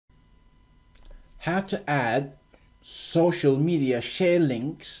how to add social media share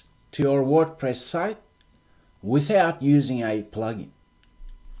links to your WordPress site without using a plugin.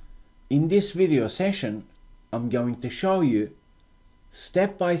 In this video session, I'm going to show you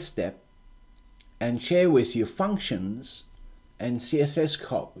step by step and share with you functions and CSS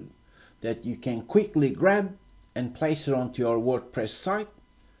code that you can quickly grab and place it onto your WordPress site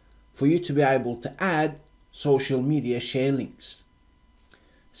for you to be able to add social media share links.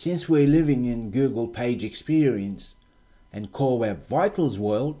 Since we're living in Google Page Experience and Core Web Vitals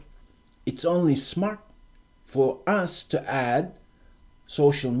world, it's only smart for us to add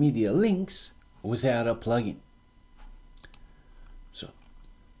social media links without a plugin. So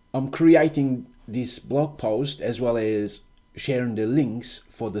I'm creating this blog post as well as sharing the links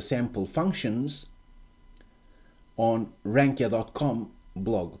for the sample functions on RankYa.com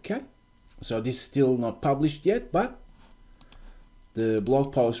blog. Okay, so this is still not published yet, but the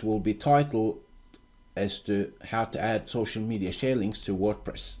blog post will be titled as to how to add social media share links to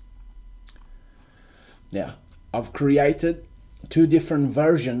WordPress. Now, I've created two different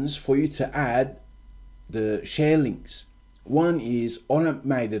versions for you to add the share links. One is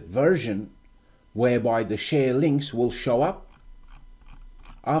automated version, whereby the share links will show up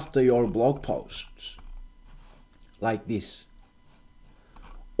after your blog posts, like this.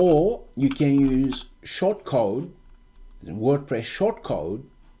 Or you can use shortcode, WordPress shortcode,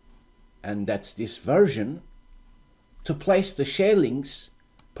 and that's this version, to place the share links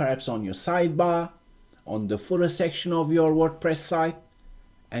perhaps on your sidebar, on the footer section of your WordPress site,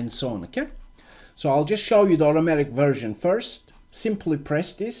 and so on. Okay, so I'll just show you the automatic version first. Simply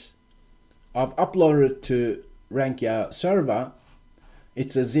press this. I've uploaded it to RankYa server.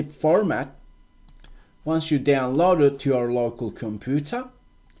 It's a zip format. Once you download it to your local computer,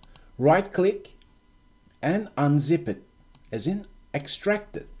 right click and unzip it, as in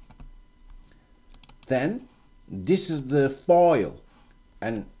extract it. Then this is the file,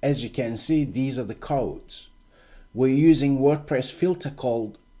 and as you can see, these are the codes. We're using WordPress filter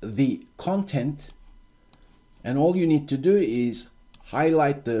called the content, and all you need to do is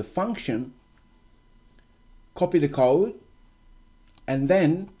highlight the function, copy the code, and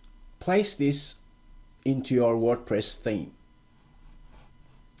then place this into your WordPress theme.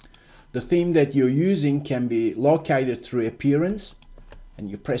 The theme that you're using can be located through appearance, and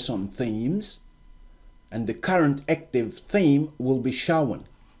you press on themes, and the current active theme will be shown.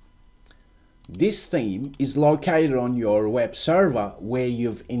 This theme is located on your web server where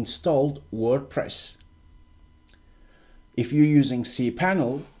you've installed WordPress. If you're using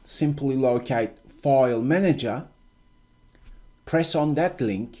cPanel, simply locate File Manager, press on that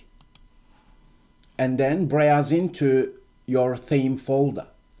link, and then browse into your theme folder.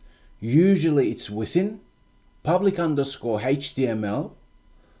 Usually it's within public_HTML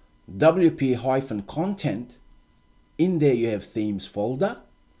WP-content. In there you have themes folder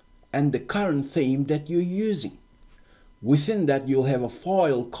and the current theme that you're using. Within that you'll have a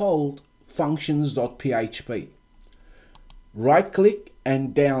file called functions.php. Right click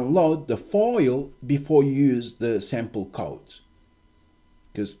and download the file before you use the sample codes,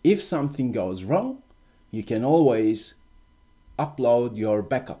 because if something goes wrong, you can always upload your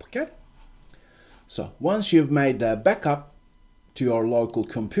backup. Okay, so once you've made the backup to your local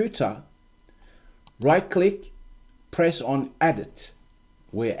computer, right click, press on edit.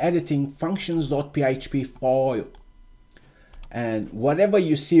 We're editing functions.php file, and whatever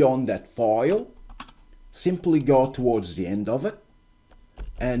you see on that file, simply go towards the end of it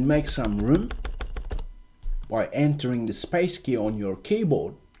and make some room by entering the space key on your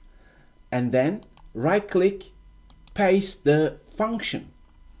keyboard, and then right click, paste the function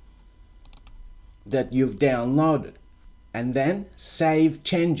that you've downloaded, and then save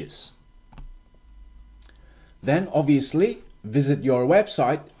changes. Then obviously visit your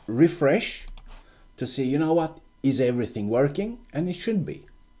website, refresh to see, you know what, is everything working? And it should be.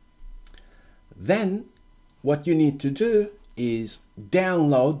 Then what you need to do is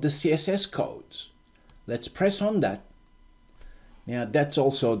download the CSS codes. Let's press on that. Now that's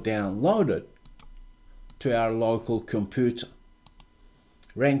also downloaded to our local computer.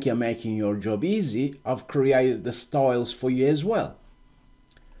 RankYa making your job easy, I've created the styles for you as well.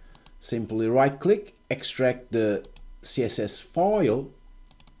 Simply right click, extract the CSS file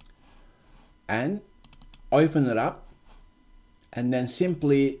and open it up, and then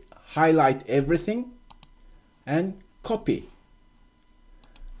simply highlight everything and copy.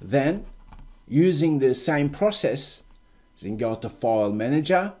 Then using the same process, then go to File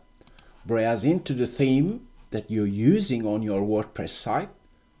Manager, browse into the theme that you're using on your WordPress site,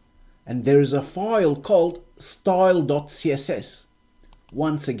 and there is a file called style.css.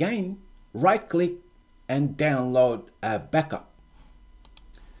 Once again, right click and download a backup.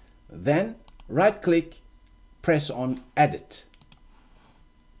 Then right click, press on edit.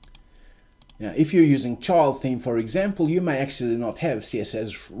 Now, if you're using child theme, for example, you may actually not have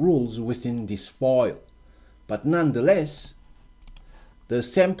CSS rules within this file, but nonetheless, the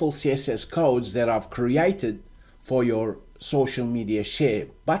sample CSS codes that I've created for your social media share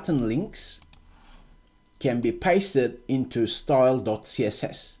button links can be pasted into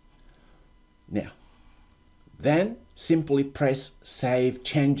style.css. Now, then simply press Save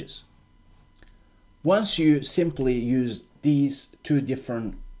Changes. Once you simply use these two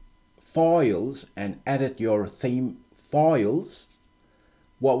different files and edit your theme files,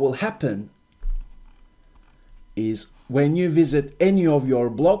 what will happen is when you visit any of your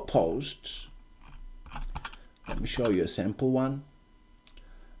blog posts, let me show you a sample one.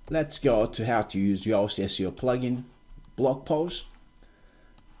 Let's go to how to use Yoast SEO plugin blog post.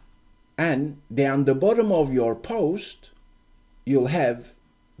 And down the bottom of your post, you'll have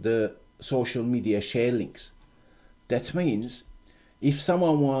the social media share links. That means if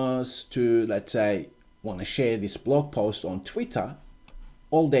someone was to, let's say, want to share this blog post on Twitter,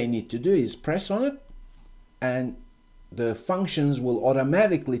 all they need to do is press on it and the functions will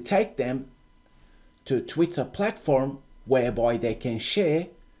automatically take them to a Twitter platform whereby they can share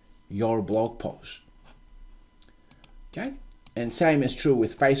your blog post. Okay, and same is true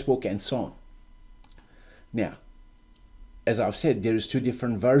with Facebook and so on. Now, as I've said, there's two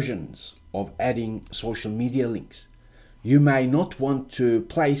different versions of adding social media links. You may not want to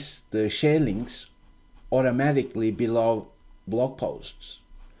place the share links automatically below blog posts.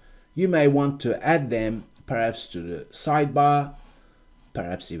 You may want to add them perhaps to the sidebar,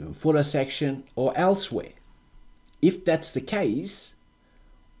 perhaps even footer section or elsewhere. If that's the case,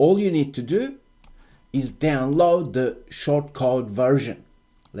 all you need to do is download the shortcode version.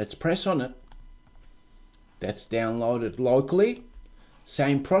 Let's press on it. That's downloaded locally.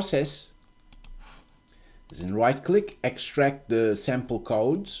 Same process. Then right click, extract the sample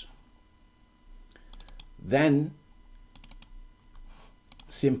codes. Then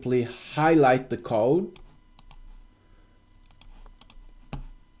simply highlight the code.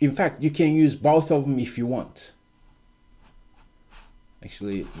 In fact, you can use both of them if you want.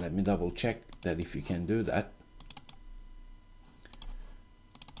 Actually, let me double check that if you can do that.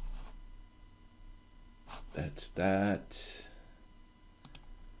 That's that.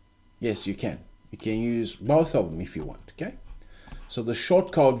 Yes, you can. You can use both of them if you want, okay? So the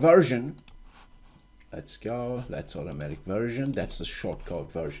shortcode version, let's go, that's automatic version, that's the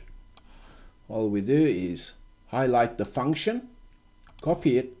shortcode version. All we do is highlight the function,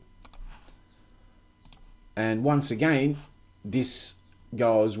 copy it, and once again, this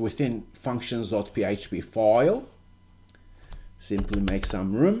goes within functions.php file. Simply make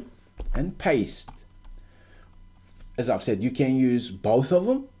some room and paste. As I've said, you can use both of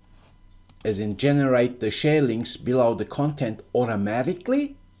them, as in generate the share links below the content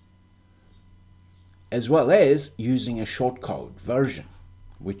automatically, as well as using a shortcode version,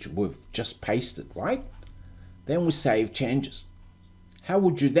 which we've just pasted, right? Then we save changes. How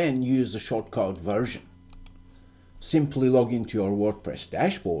would you then use the shortcode version? Simply log into your WordPress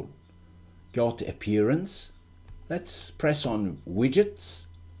dashboard, go to Appearance, let's press on Widgets,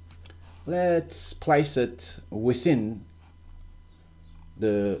 let's place it within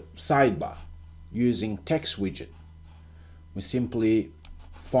the sidebar using text widget. We simply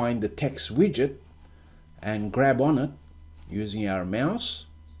find the text widget and grab on it using our mouse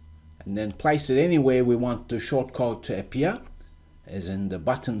and then place it anywhere we want the shortcode to appear, as in the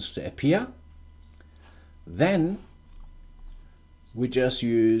buttons to appear. Then we just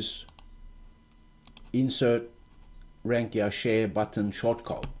use insert RankYa share button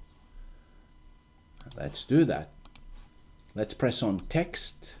shortcode. Let's do that. Let's press on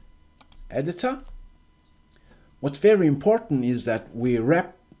text editor. What's very important is that we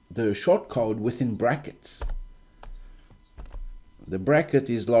wrap the shortcode within brackets. The bracket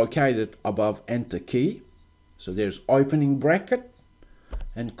is located above enter key. So there's opening bracket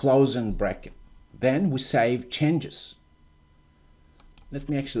and closing bracket. Then we save changes. Let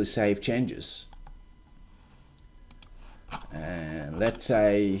me actually save changes. And let's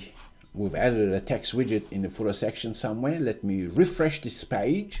say we've added a text widget in the footer section somewhere. Let me refresh this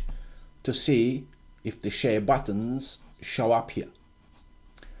page to see if the share buttons show up here.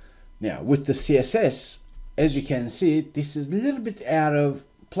 Now with the CSS, as you can see, this is a little bit out of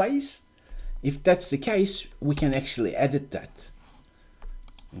place. If that's the case, we can actually edit that.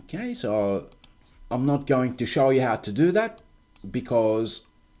 Okay, so I'm not going to show you how to do that because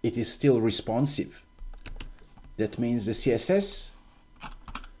it is still responsive. That means the CSS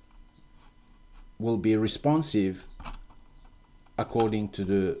will be responsive according to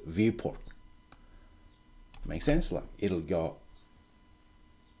the viewport. Makes sense? Like it'll go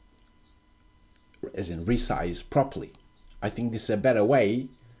as in resize properly. I think this is a better way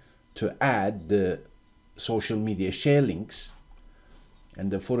to add the social media share links,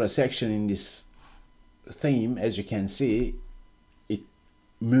 and the footer section in this theme, as you can see, it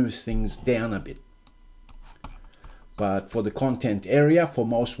moves things down a bit. But for the content area, for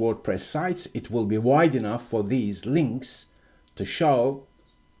most WordPress sites, it will be wide enough for these links to show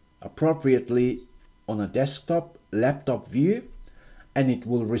appropriately on a desktop, laptop view, and it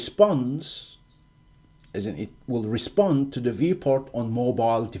will respond, as in it will respond to the viewport on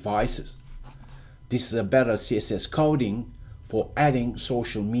mobile devices. This is a better CSS coding for adding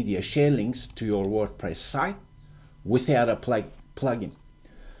social media share links to your WordPress site without a plugin.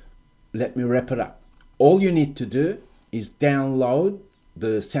 Let me wrap it up. All you need to do is download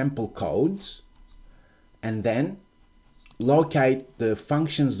the sample codes and then locate the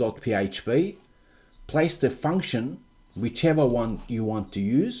functions.php, place the function, whichever one you want to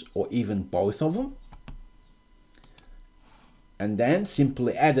use, or even both of them, and then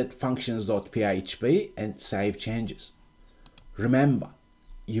simply edit functions.php and save changes. Remember,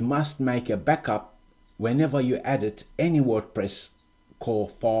 you must make a backup whenever you edit any WordPress core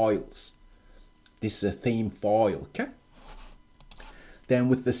files. This is a theme file, okay? Then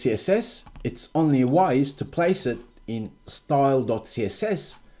with the CSS, it's only wise to place it in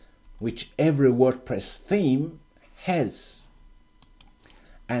style.css, which every WordPress theme has.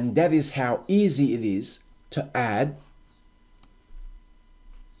 And that is how easy it is to add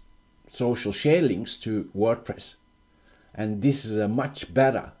social share links to WordPress. And this is a much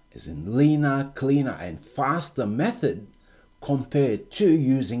better, as in leaner, cleaner, and faster method compared to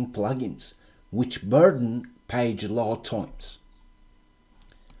using plugins, which burden page load times.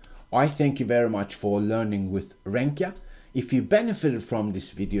 I thank you very much for learning with RankYa. If you benefited from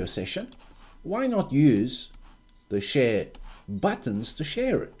this video session, why not use the share buttons to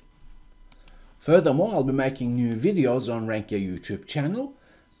share it? Furthermore, I'll be making new videos on RankYa YouTube channel,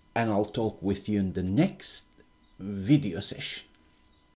 and I'll talk with you in the next video session.